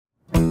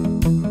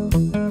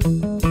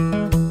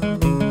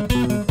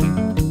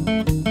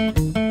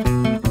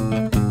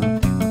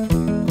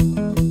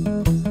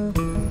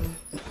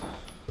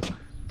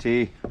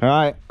All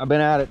right, I've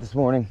been at it this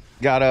morning.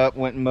 Got up,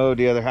 went and mowed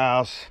the other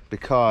house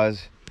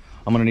because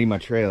I'm gonna need my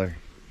trailer.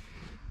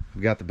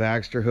 We got the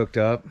Baxter hooked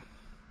up,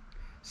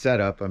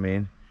 set up, I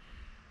mean.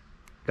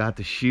 Got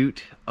the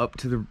chute up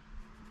to the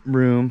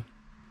room,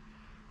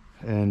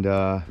 and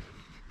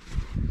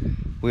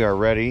we are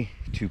ready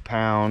to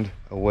pound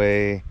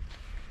away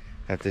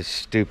at this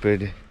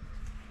stupid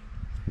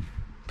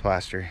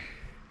plaster.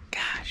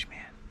 Gosh,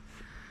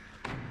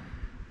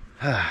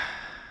 man.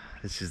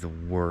 This is the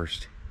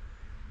worst.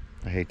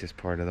 I hate this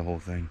part of the whole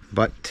thing,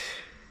 but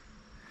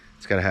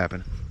it's gotta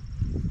happen.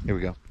 Here we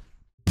go.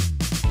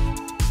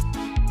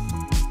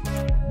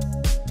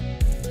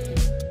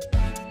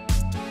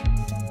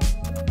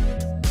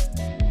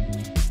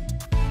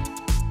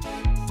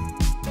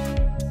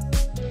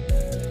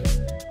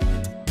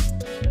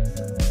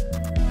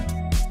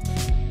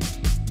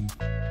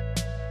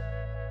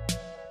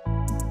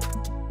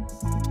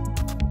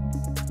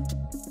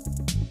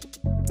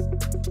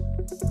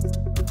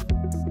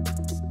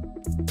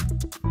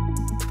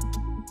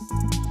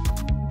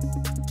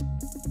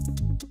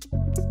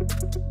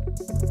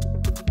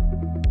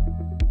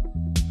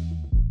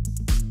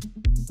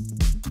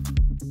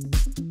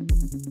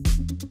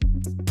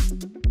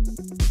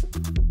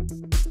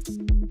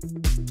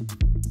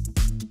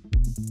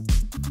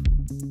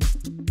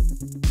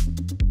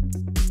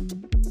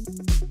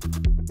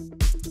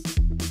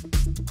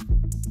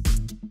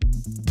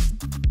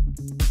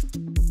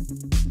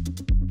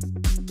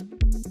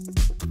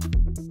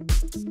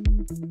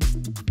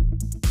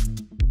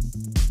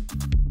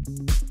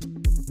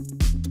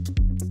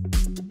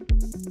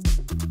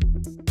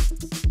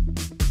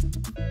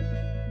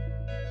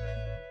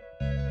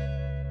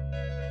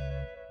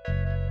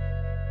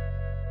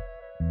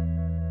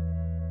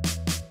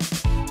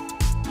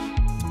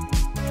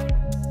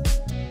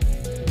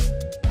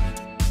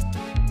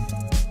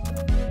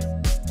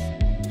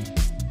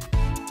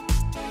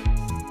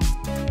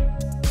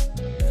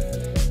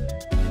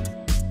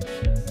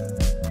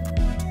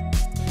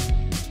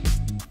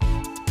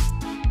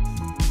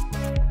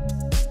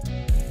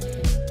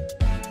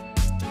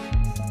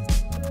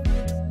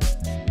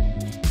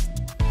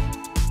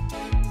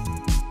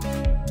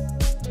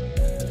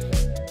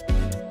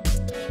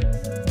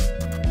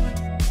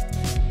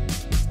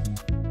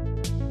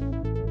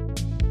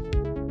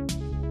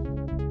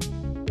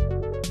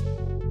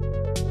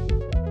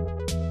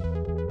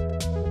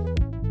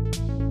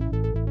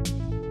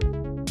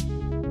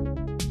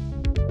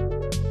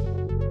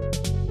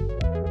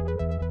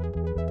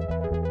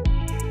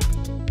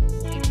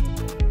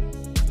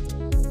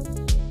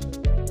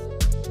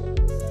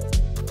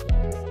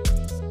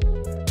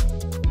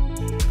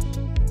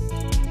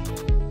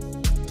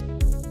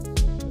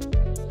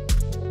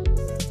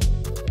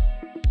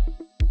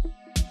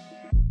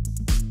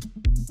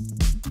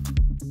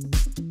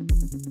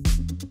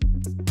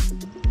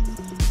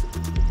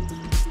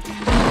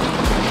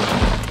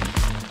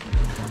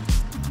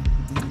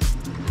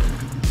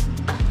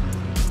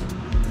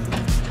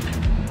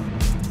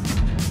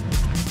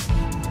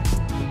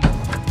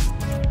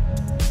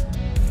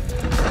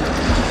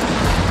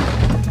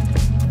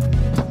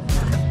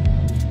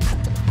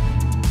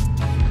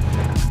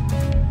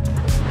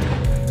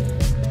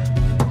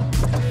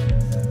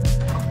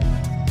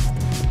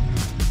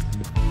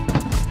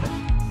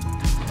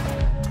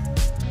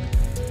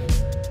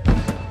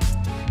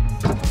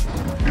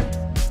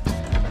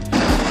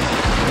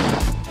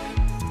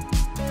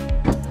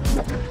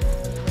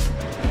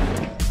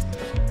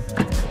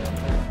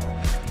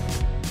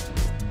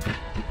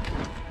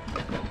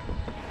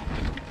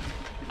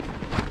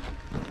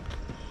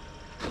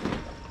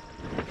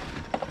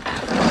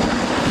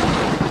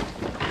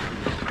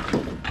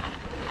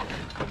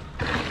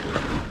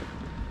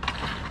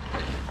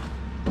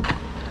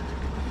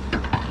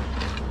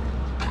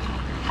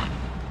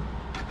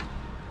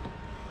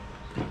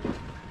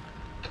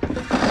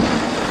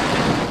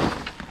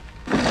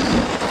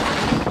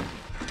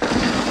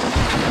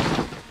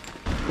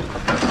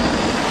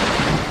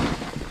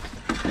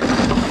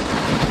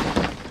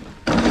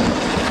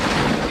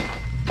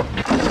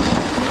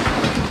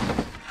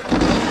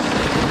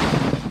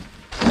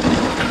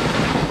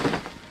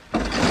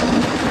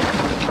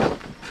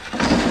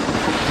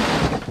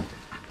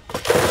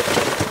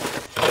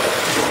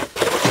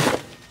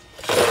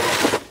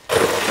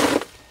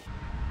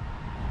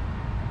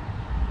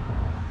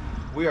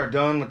 We are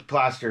done with the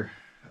plaster,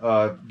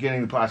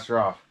 getting the plaster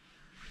off.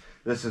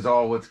 This is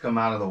all what's come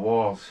out of the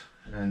walls,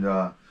 and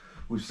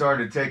we've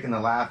started taking the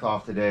lathe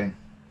off today.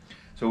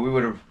 So we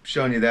would have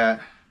shown you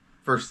that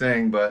first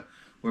thing, but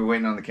we were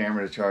waiting on the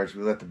camera to charge.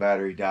 We let the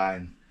battery die,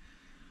 and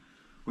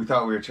we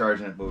thought we were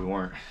charging it, but we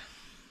weren't.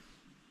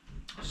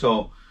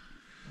 So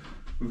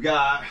we've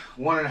got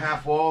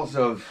 1.5 walls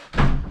of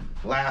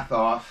lathe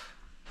off.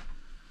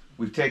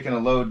 We've taken a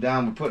load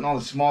down. We're putting all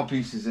the small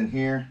pieces in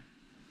here,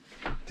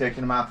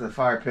 taking them out to the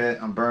fire pit.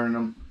 I'm burning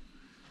them,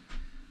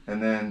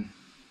 and then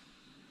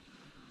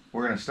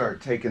we're going to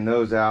start taking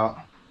those out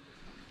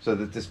so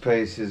that this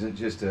place isn't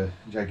just a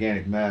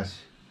gigantic mess.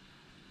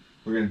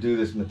 We're going to do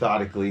this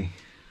methodically,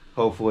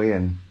 hopefully,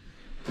 and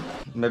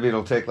Maybe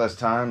it'll take less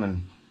time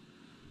and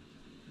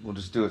we'll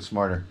just do it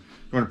smarter.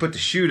 We're gonna put the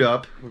chute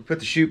up. We'll put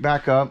the chute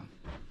back up.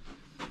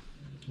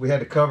 We had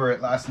to cover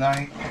it last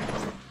night,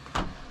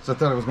 so I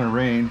thought it was gonna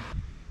rain.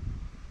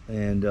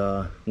 And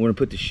we're gonna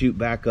put the chute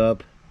back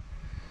up.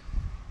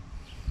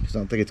 Because I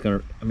don't think it's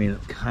gonna, I mean,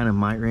 it kind of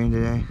might rain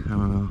today. I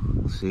don't know,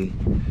 we'll see.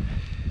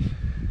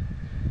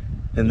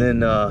 And then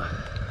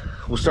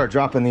we'll start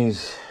dropping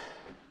this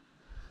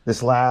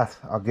lathe.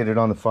 I'll get it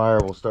on the fire.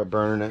 We'll start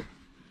burning it.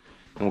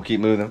 And we'll keep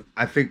moving.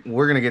 I think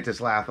we're gonna get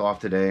this lathe off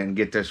today and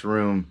get this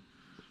room.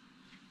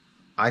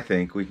 I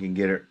think we can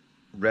get it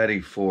ready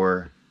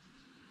for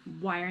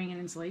wiring and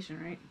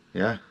insulation, right?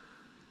 Yeah,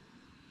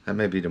 that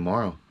may be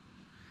tomorrow.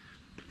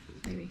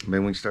 Maybe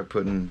we can start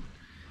putting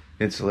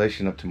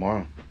insulation up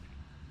tomorrow.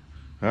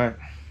 All right,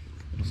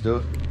 let's do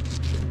it.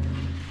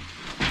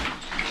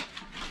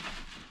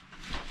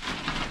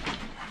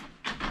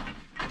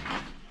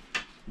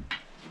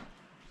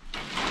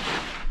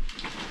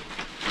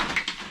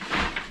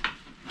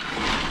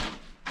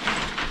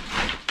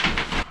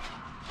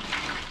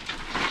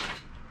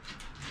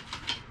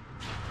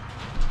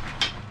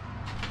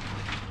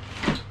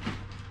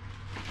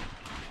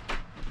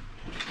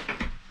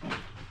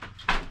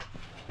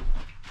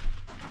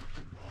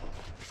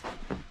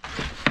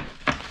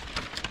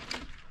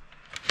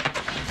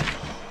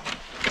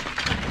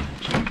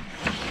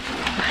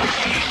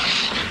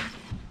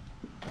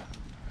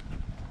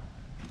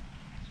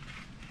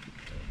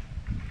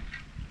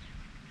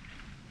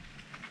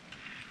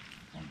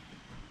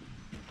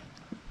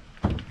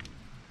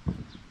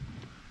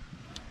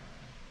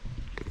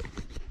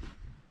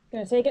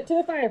 gonna take it to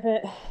the fire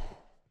pit.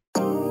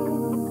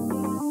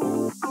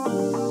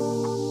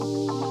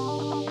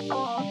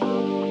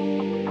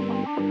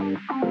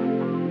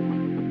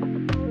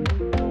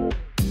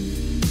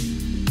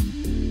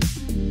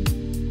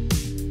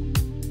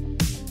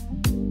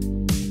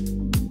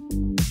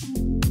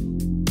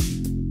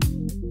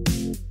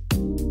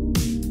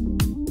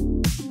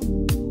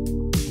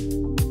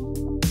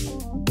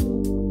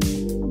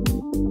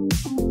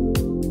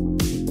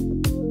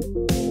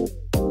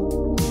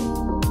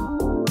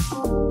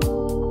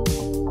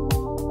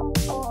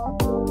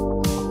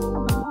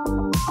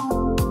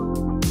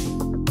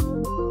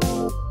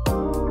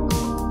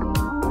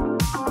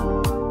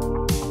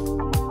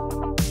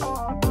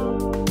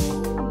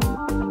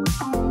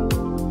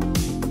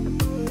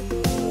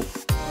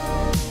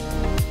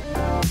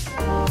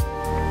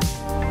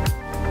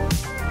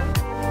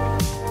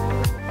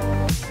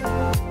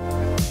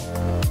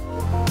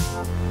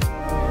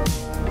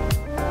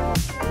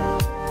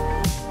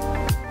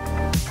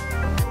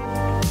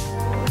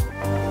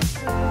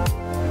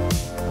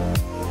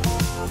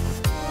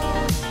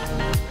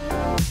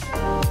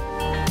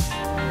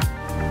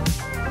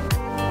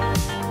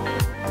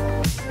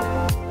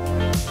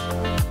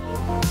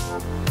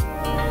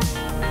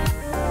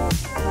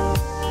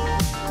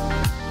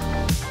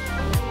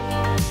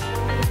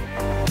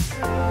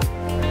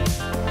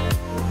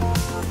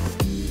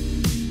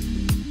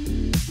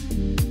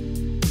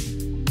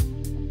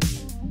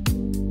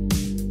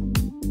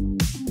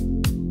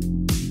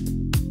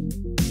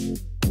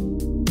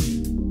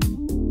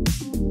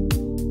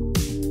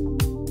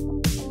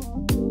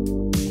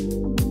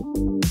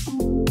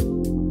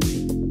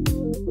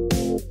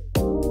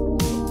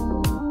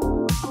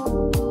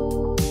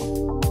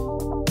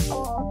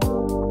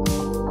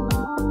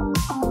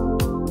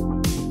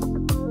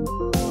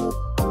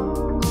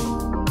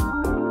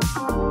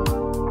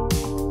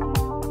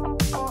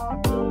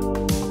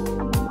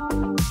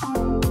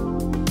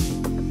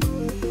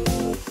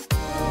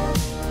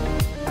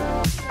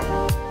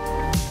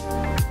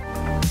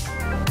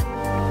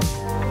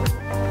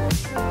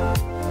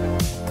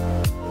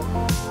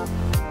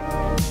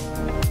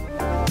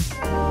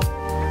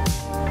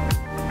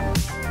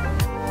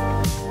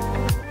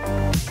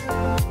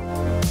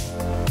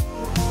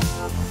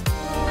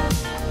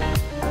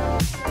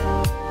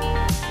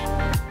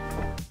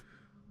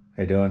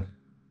 How you doing?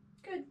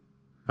 Good.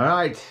 All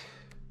right.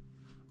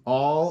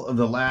 All of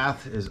the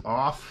lathe is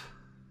off.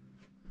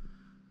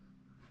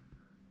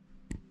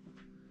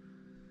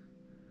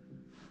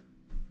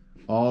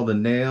 All the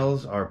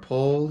nails are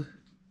pulled.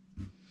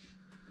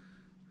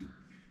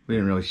 We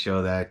didn't really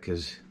show that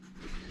because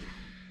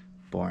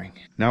boring.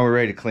 Now we're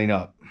ready to clean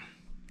up.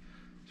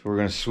 So we're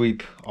gonna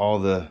sweep all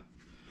the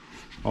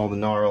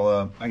gnarl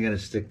up. I gotta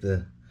stick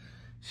the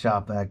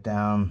shop vac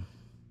down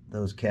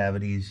those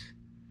cavities.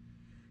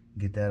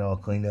 Get that all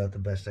cleaned out the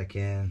best I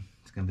can.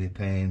 It's gonna be a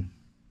pain.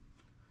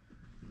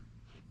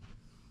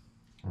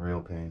 A real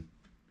pain.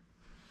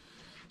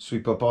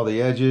 Sweep up all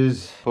the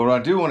edges. But what I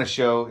do want to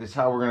show is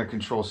how we're gonna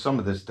control some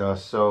of this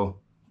dust. So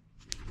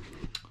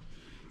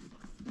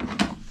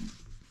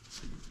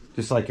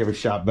just like every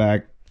shop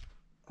vac,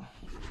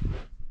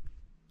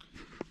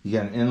 you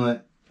got an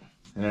inlet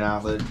and an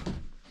outlet.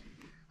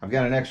 I've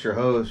got an extra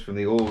hose from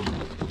the old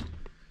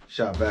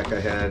shop vac I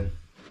had.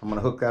 I'm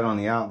gonna hook that on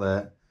the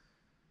outlet.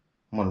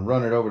 I'm gonna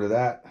run it over to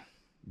that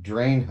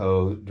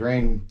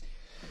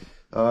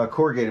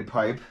corrugated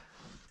pipe.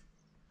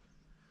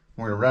 I'm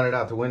We're gonna run it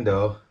out the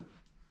window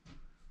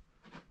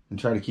and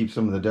try to keep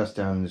some of the dust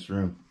down in this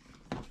room.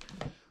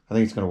 I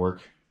think it's gonna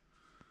work.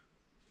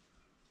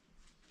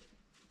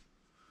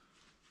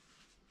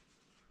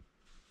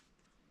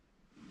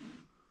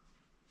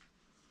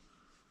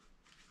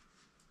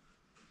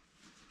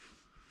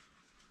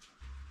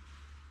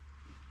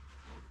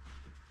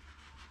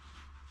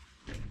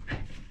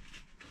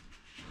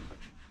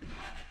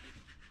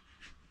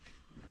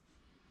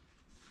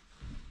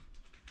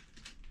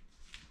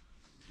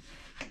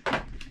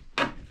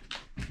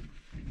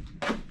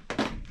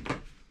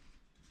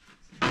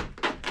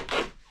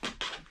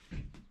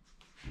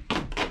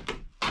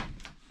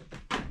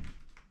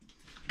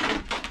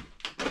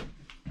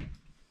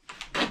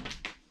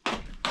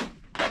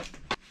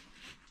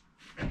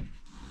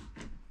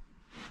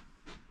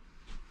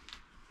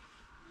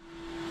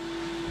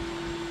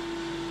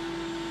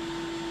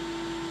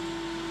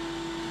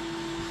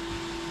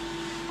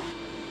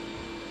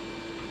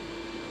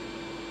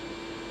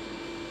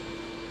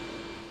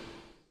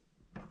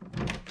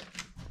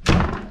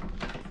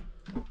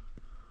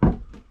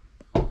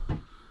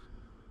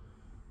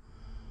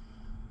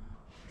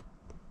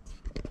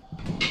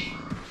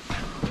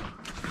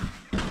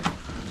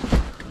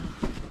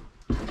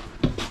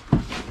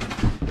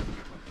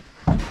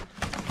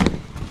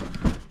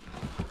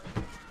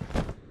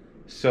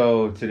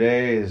 So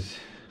today is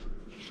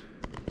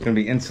gonna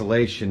be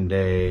insulation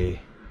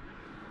day.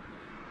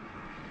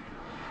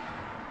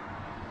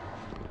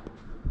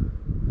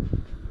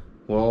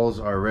 Walls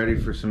are ready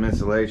for some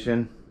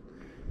insulation.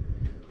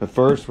 But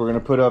first we're gonna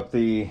put up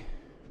the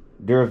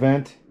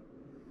Duravent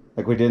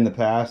like we did in the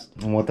past.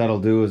 And what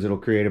that'll do is it'll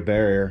create a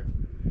barrier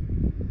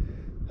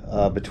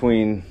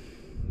between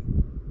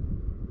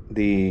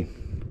the,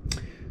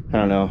 I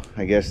don't know,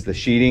 I guess the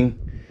sheeting,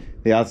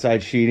 the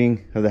outside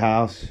sheeting of the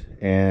house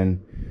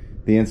and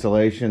the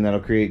insulation. That'll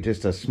create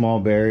just a small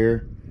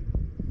barrier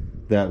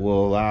that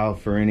will allow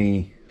for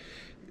any,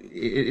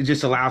 it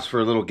just allows for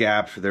a little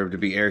gap for there to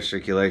be air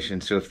circulation.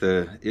 So if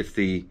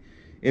the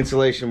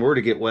insulation were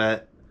to get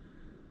wet,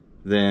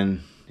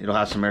 then it'll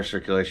have some air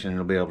circulation and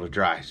it'll be able to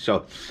dry.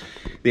 So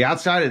the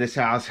outside of this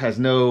house has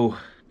no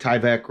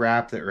Tyvek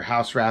wrap or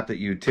house wrap that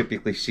you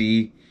typically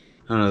see.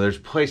 I don't know, there's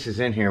places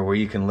in here where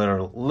you can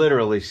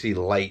literally see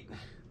light.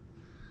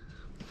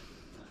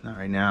 Not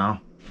right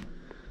now,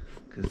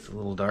 because it's a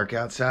little dark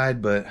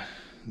outside, but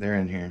they're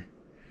in here.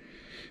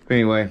 But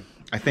anyway,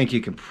 I think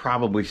you can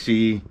probably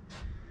see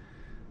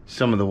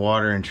some of the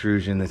water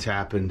intrusion that's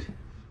happened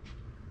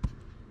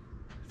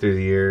through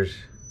the years.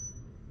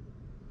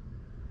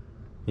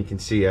 You can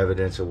see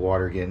evidence of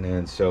water getting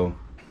in, so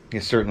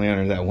it's certainly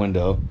under that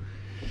window.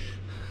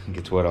 It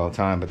gets wet all the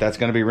time, but that's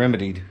going to be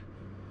remedied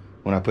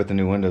when I put the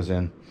new windows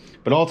in.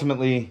 But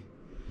ultimately,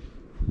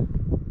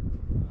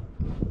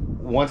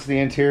 once the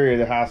interior of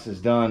the house is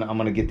done, I'm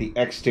going to get the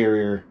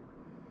exterior.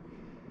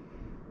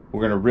 We're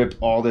going to rip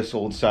all this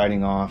old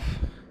siding off,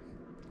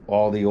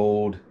 all the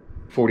old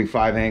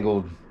 45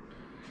 angled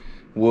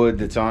wood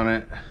that's on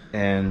it,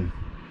 and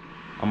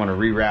I'm going to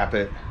rewrap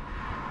it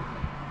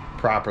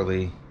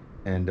properly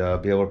and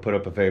be able to put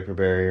up a vapor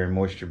barrier and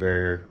moisture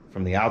barrier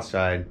from the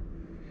outside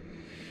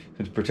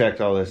to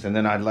protect all this. And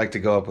then I'd like to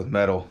go up with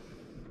metal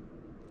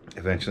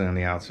eventually on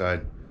the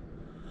outside,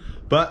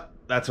 but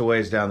that's a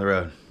ways down the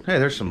road. Hey,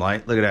 there's some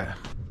light. Look at that.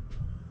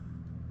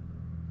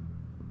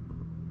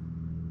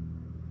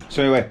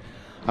 So anyway,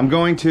 we're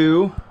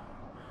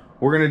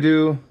gonna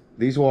do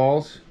these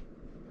walls,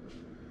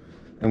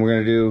 and we're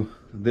gonna do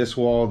this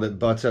wall that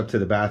butts up to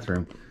the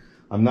bathroom.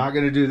 I'm not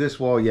gonna do this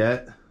wall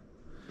yet,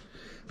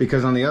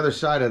 because on the other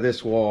side of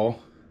this wall,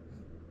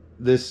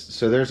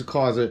 so there's a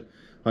closet.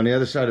 On the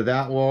other side of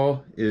that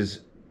wall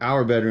is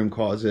our bedroom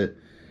closet,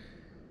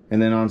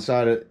 and then on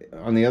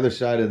the other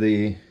side of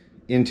the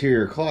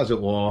interior closet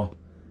wall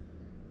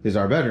is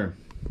our bedroom.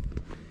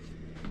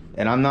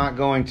 And I'm not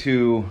going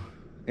to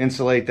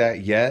insulate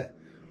that yet.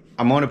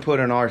 I'm going to put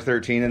an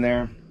R13 in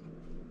there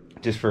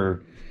just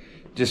for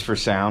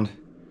sound,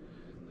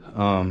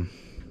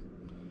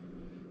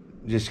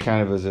 just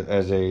kind of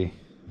as a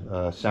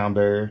sound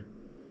barrier.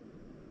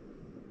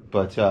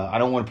 But I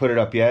don't want to put it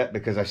up yet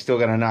because I still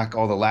got to knock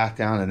all the lath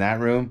down in that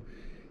room,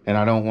 and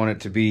I don't want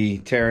it to be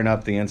tearing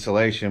up the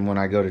insulation when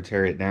I go to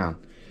tear it down.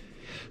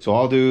 So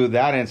I'll do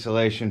that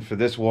insulation for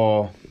this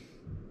wall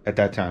at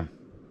that time.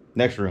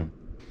 Next room.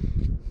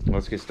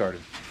 Let's get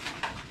started.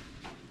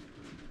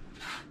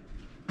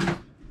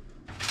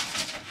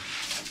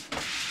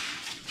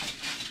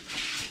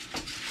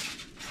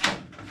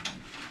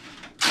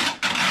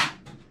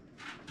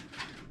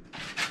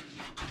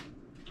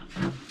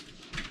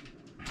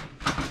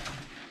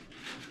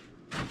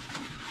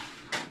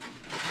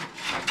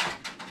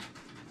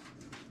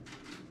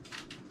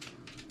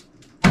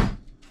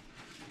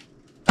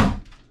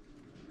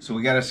 So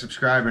we got a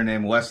subscriber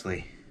named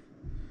Wesley,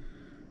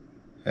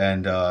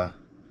 and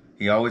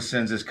he always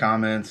sends us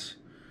comments,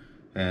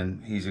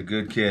 and he's a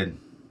good kid.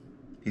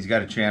 He's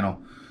got a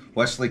channel,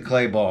 Wesley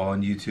Clayball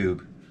on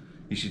YouTube.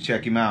 You should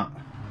check him out.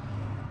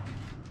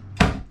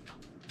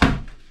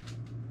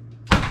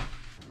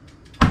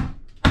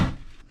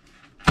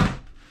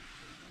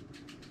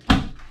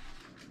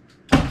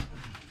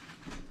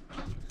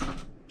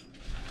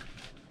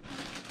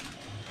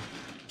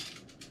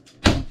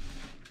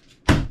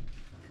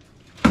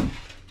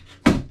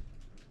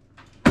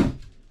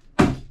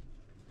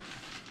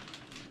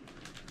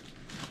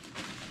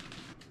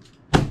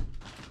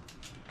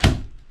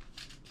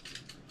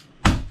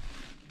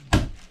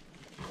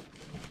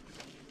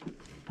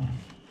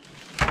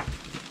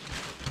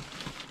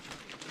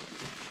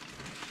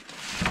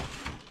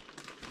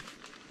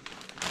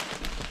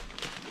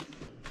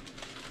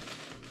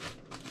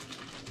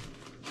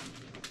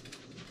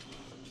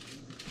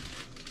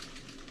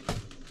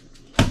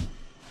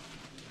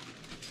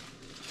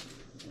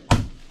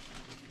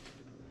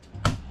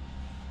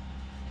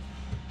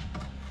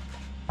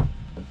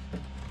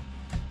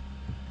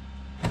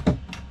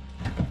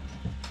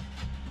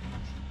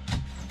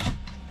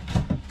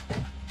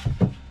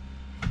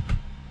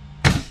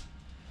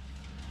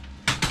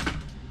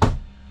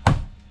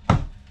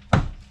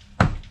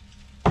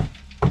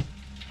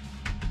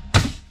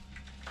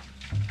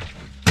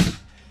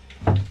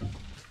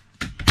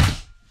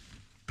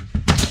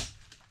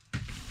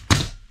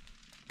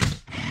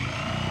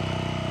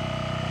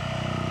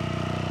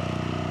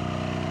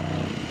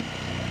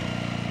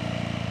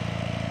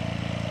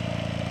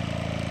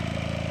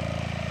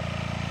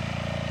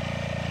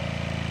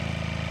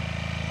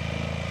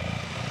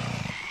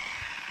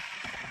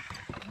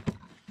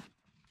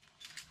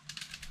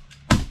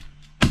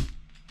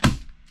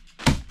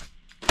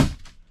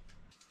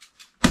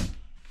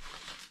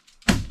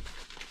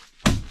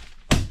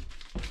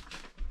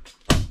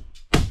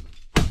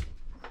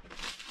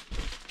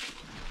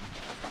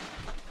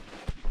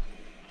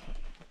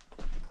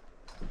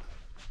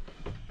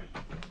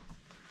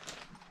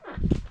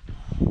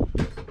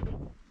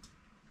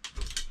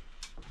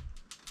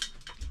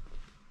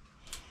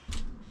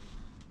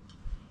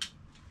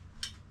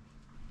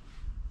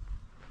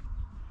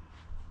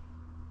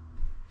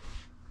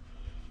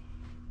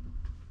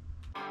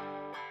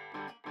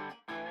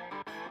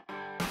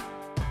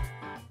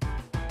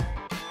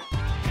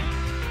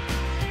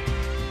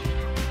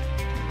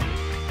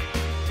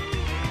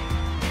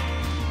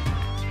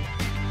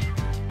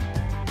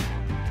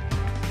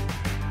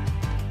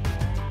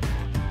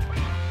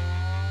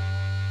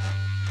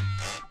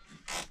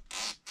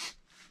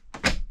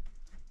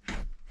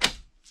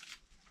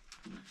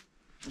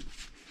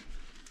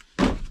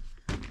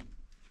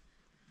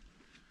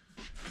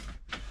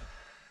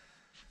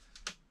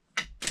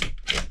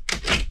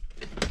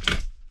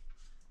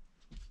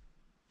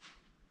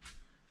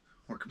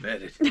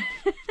 Vetted.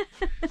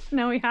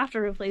 Now we have to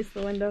replace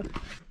the window.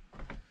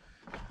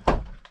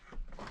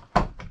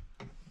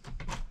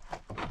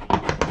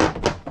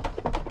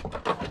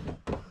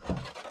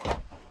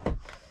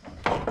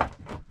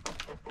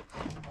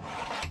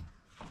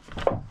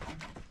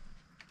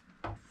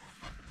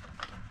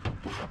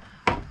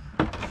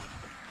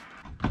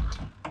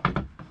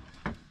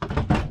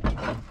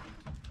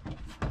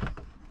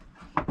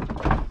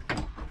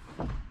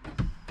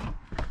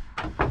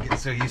 Get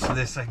so used to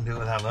this I can do it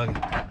without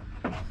looking.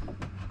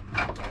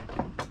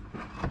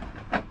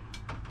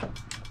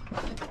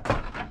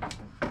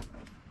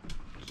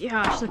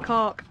 Gosh, the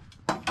caulk.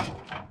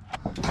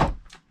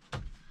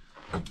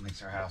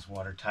 Makes our house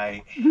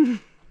watertight.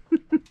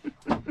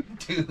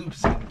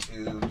 Tubes and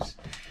tubes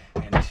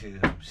and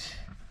tubes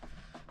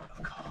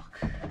of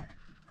caulk.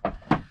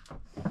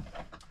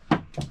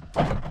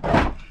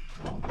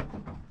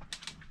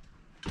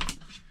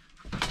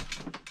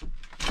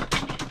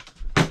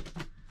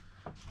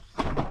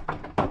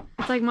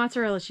 It's like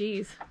mozzarella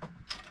cheese.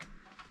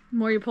 The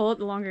more you pull it,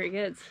 the longer it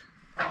gets.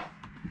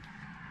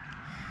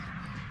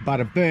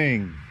 Bada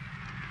bing.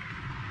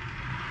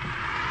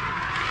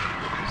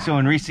 So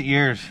in recent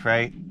years,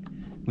 right,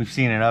 we've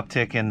seen an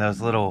uptick in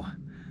those little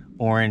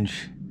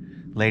orange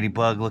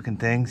ladybug looking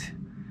things.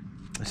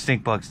 The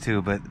stink bugs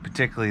too, but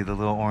particularly the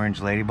little orange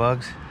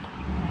ladybugs.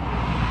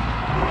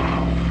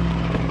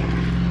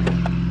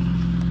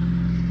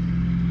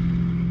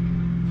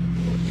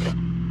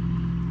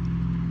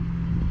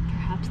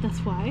 Perhaps that's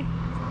why.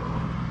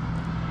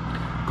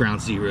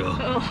 Ground zero.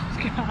 Oh,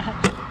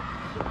 God.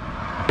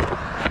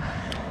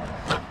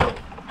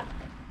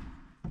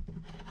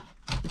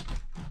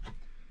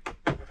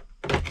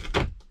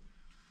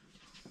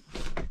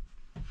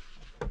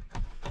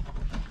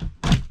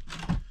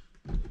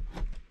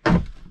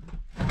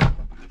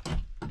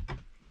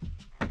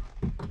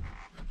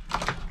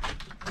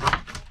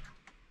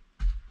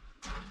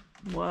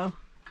 Whoa.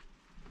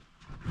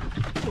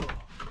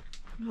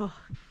 Oh.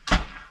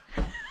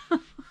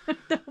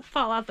 Don't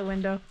fall out the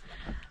window.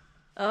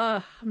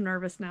 I'm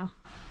nervous now.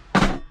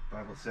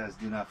 Bible says,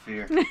 do not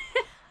fear.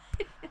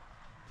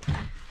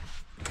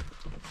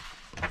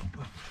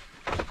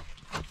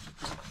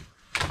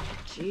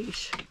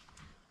 Jeez.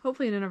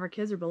 Hopefully none of our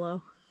kids are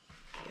below.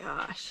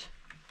 Gosh.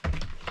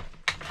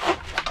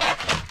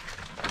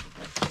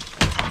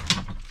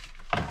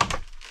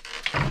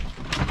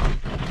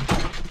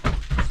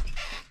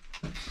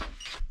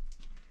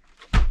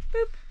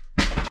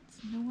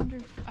 No wonder.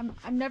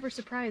 I'm never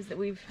surprised that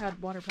we've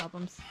had water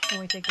problems when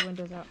we take the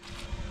windows out.